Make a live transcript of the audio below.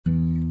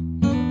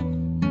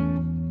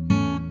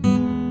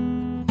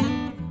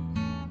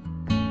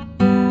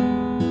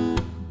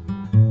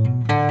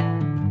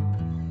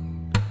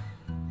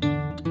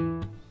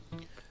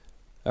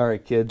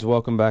Alright kids,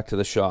 welcome back to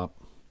the shop.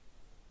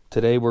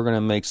 Today we're going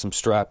to make some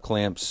strap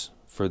clamps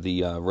for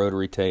the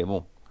rotary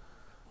table.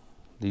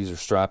 These are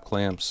strap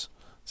clamps.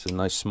 It's a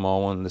nice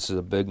small one. This is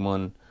a big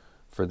one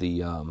for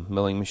the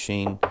milling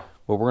machine.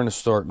 What we're going to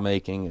start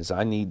making is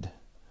I need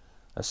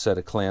a set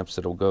of clamps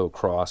that will go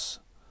across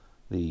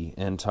the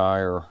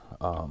entire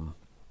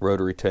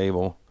rotary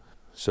table.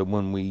 So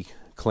when we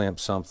clamp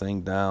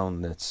something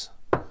down that's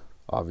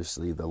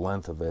obviously the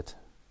length of it,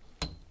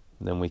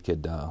 then we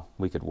could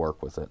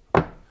work with it.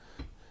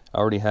 I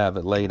already have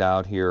it laid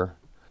out here,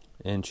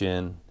 inch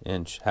in,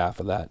 inch, half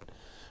of that.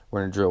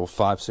 We're going to drill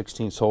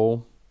 5/16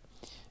 hole,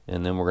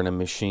 and then we're going to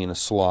machine a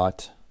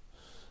slot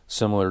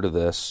similar to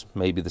this,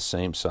 maybe the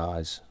same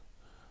size,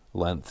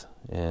 length,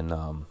 and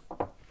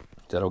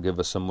that'll give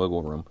us some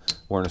wiggle room.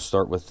 We're going to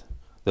start with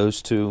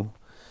those two,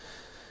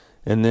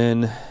 and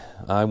then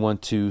I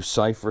want to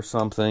cipher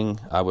something.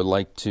 I would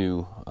like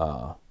to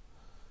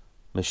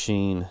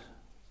machine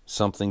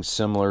something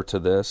similar to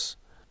this.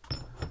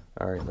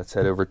 Alright, let's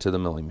head over to the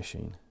milling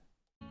machine.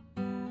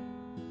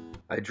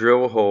 I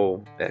drill a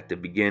hole at the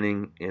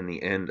beginning and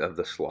the end of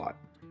the slot.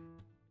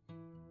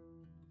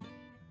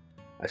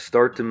 I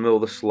start to mill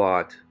the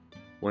slot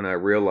when I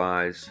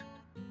realize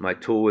my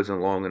tool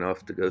isn't long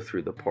enough to go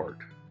through the part.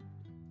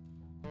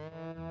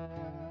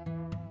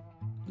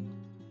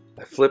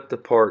 I flip the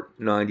part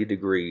 90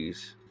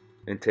 degrees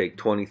and take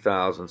 20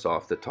 thousandths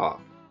off the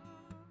top.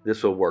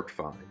 This will work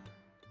fine.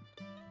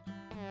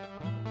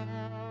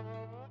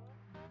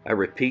 I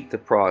repeat the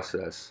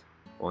process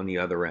on the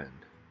other end.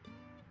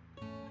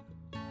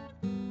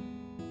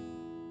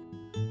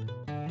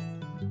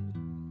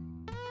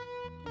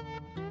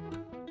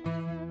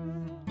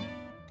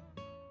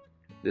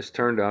 This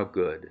turned out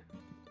good.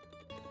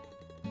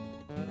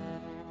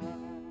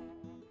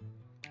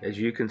 As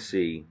you can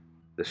see,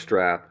 the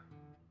strap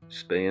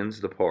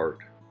spans the part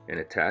and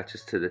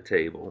attaches to the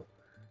table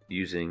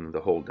using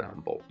the hold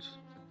down bolts.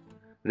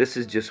 This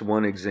is just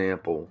one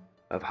example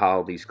of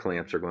how these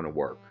clamps are going to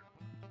work.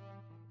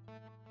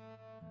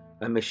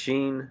 I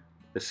machined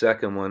the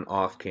second one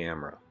off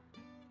camera.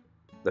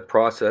 The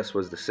process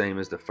was the same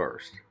as the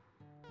first.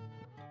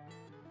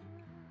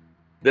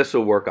 This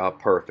will work out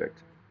perfect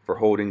for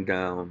holding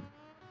down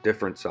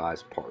different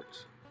size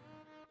parts.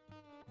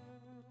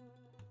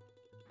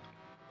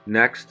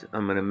 Next,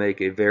 I'm going to make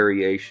a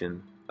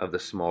variation of the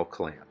small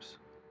clamps.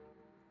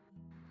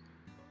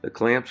 The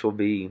clamps will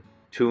be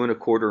 2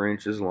 1/4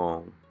 inches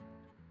long,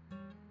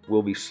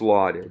 will be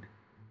slotted,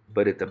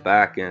 but at the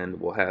back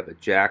end will have a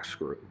jack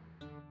screw.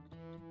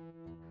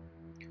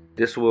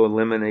 This will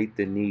eliminate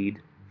the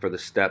need for the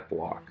step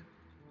block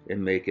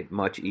and make it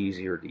much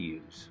easier to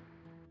use.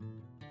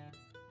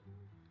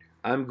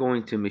 I'm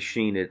going to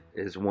machine it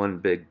as one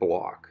big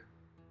block,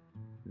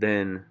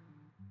 then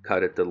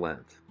cut it to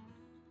length.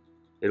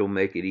 It'll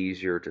make it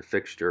easier to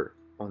fixture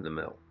on the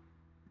mill.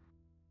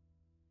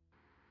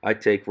 I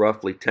take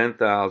roughly 10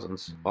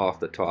 thousandths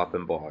off the top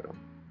and bottom.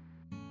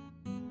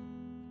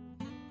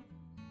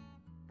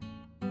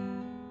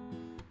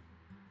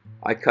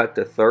 I cut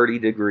the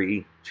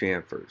 30-degree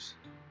chamfers.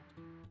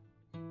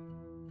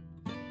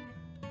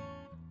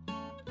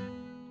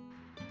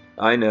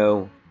 I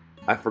know,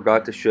 I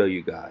forgot to show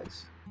you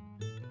guys.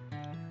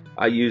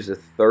 I use a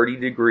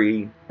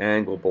 30-degree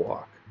angle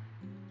block.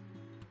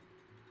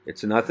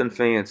 It's nothing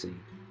fancy.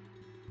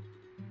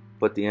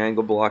 Put the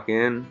angle block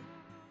in,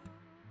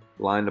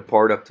 line the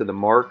part up to the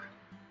mark,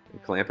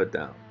 and clamp it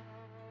down.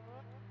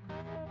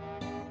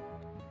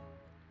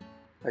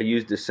 I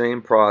use the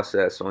same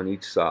process on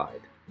each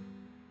side.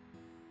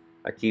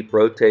 I keep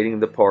rotating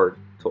the part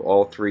till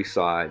all 3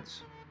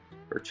 sides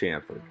are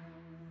chamfered.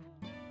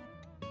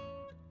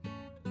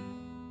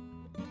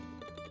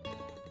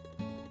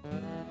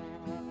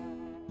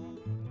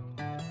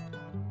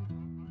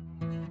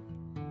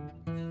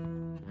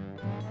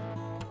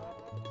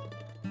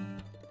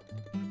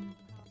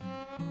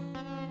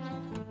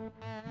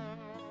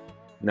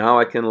 Now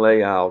I can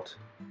lay out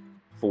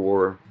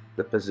for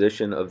the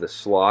position of the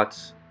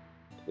slots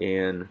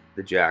and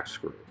the jack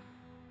screw.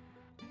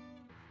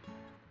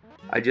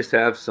 I just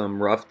have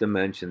some rough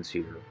dimensions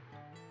here.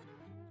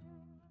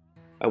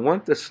 I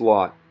want the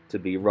slot to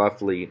be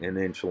roughly 1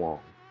 inch long.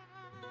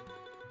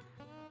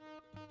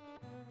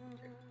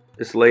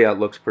 This layout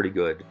looks pretty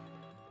good.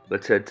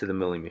 Let's head to the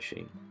milling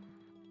machine.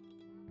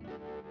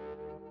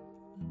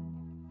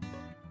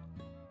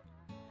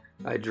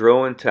 I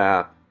drill and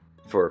tap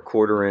for a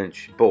 1/4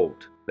 inch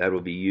bolt that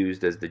will be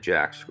used as the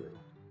jack screw.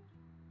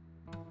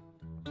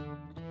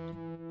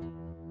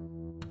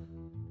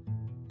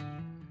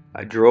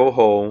 I drill a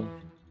hole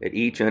at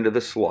each end of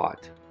the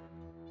slot.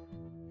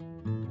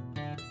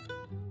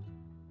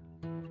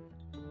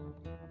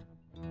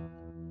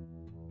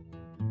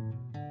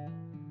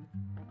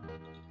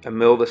 I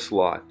mill the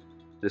slot.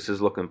 This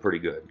is looking pretty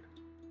good.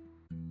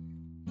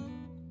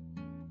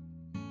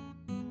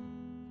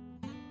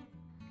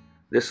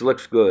 This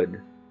looks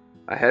good.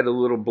 I had a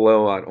little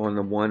blowout on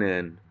the one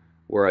end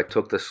where I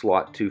took the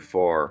slot too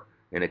far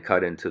and it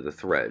cut into the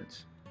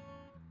threads.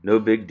 No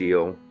big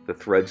deal, the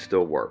threads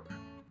still work.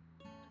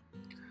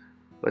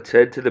 Let's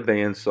head to the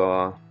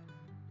bandsaw,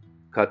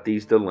 cut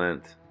these to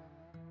length,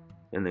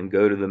 and then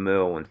go to the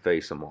mill and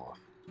face them off.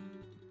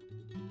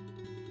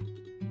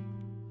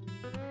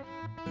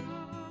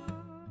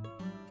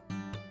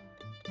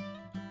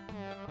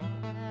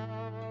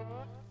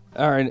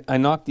 Alright, I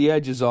knocked the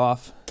edges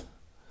off.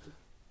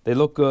 They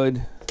look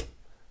good.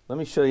 Let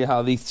me show you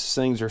how these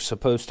things are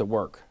supposed to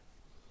work.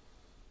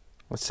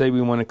 Let's say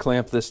we want to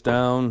clamp this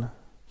down.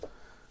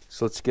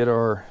 So let's get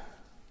our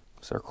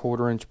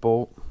 1/4"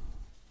 bolt.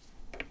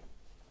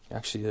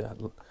 Actually,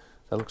 that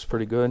looks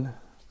pretty good.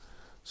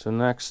 So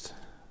next,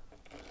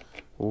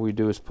 what we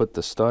do is put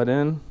the stud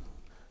in,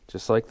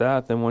 just like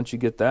that. Then once you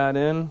get that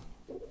in,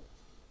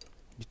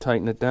 you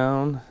tighten it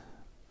down.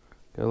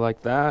 Go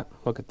like that.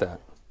 Look at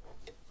that.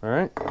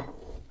 Alright?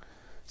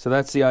 So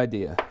that's the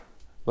idea.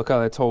 Look how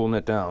that's holding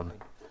it down.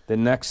 The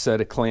next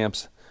set of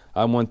clamps,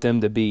 I want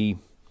them to be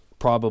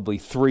probably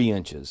 3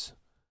 inches.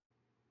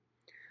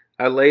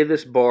 I lay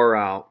this bar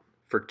out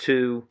for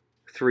 2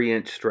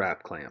 3-inch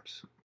strap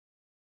clamps.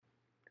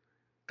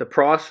 The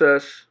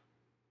process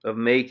of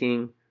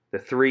making the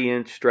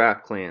 3-inch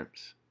strap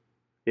clamps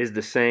is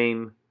the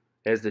same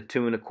as the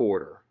 2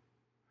 1/4.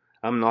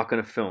 I'm not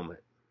going to film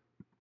it.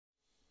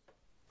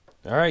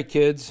 Alright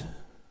kids,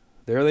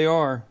 there they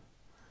are.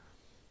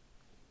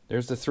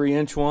 There's the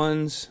 3-inch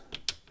ones.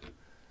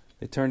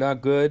 They turned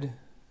out good.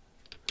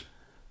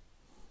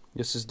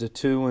 This is the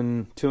 2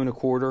 and 2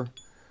 1/4.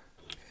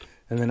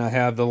 And then I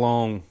have the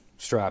long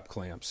strap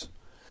clamps.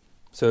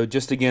 So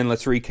just again,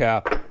 let's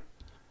recap.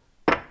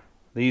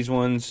 These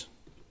ones,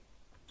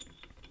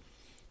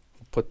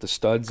 put the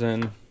studs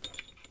in.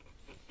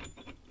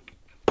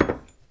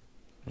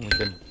 We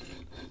can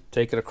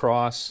take it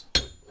across,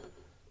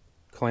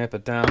 clamp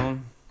it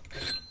down.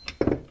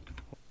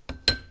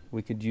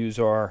 We could use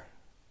our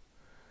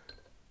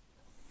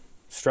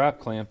strap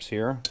clamps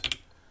here.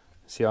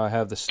 See how I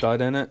have the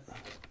stud in it?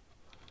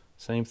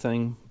 Same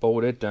thing,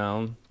 bolt it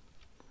down.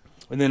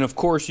 And then of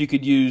course you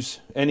could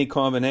use any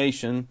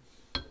combination.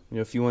 You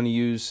know, if you want to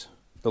use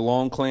the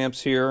long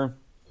clamps here,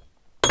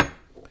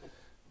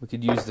 we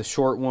could use the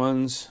short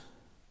ones.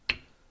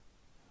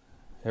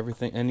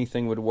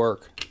 Anything would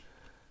work.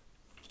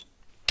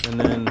 And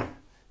then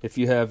if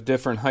you have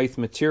different height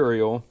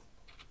material,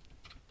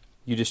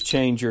 you just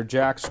change your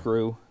jack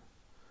screw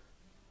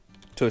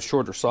to a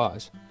shorter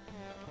size,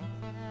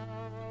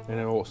 and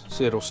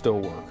it'll still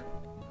work.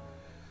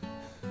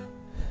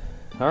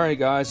 Alright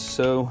guys,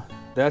 so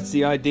that's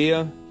the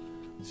idea.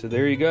 So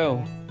there you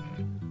go.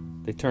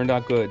 They turned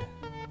out good.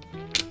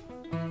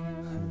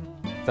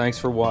 Thanks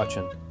for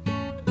watching.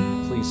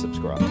 Please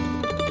subscribe.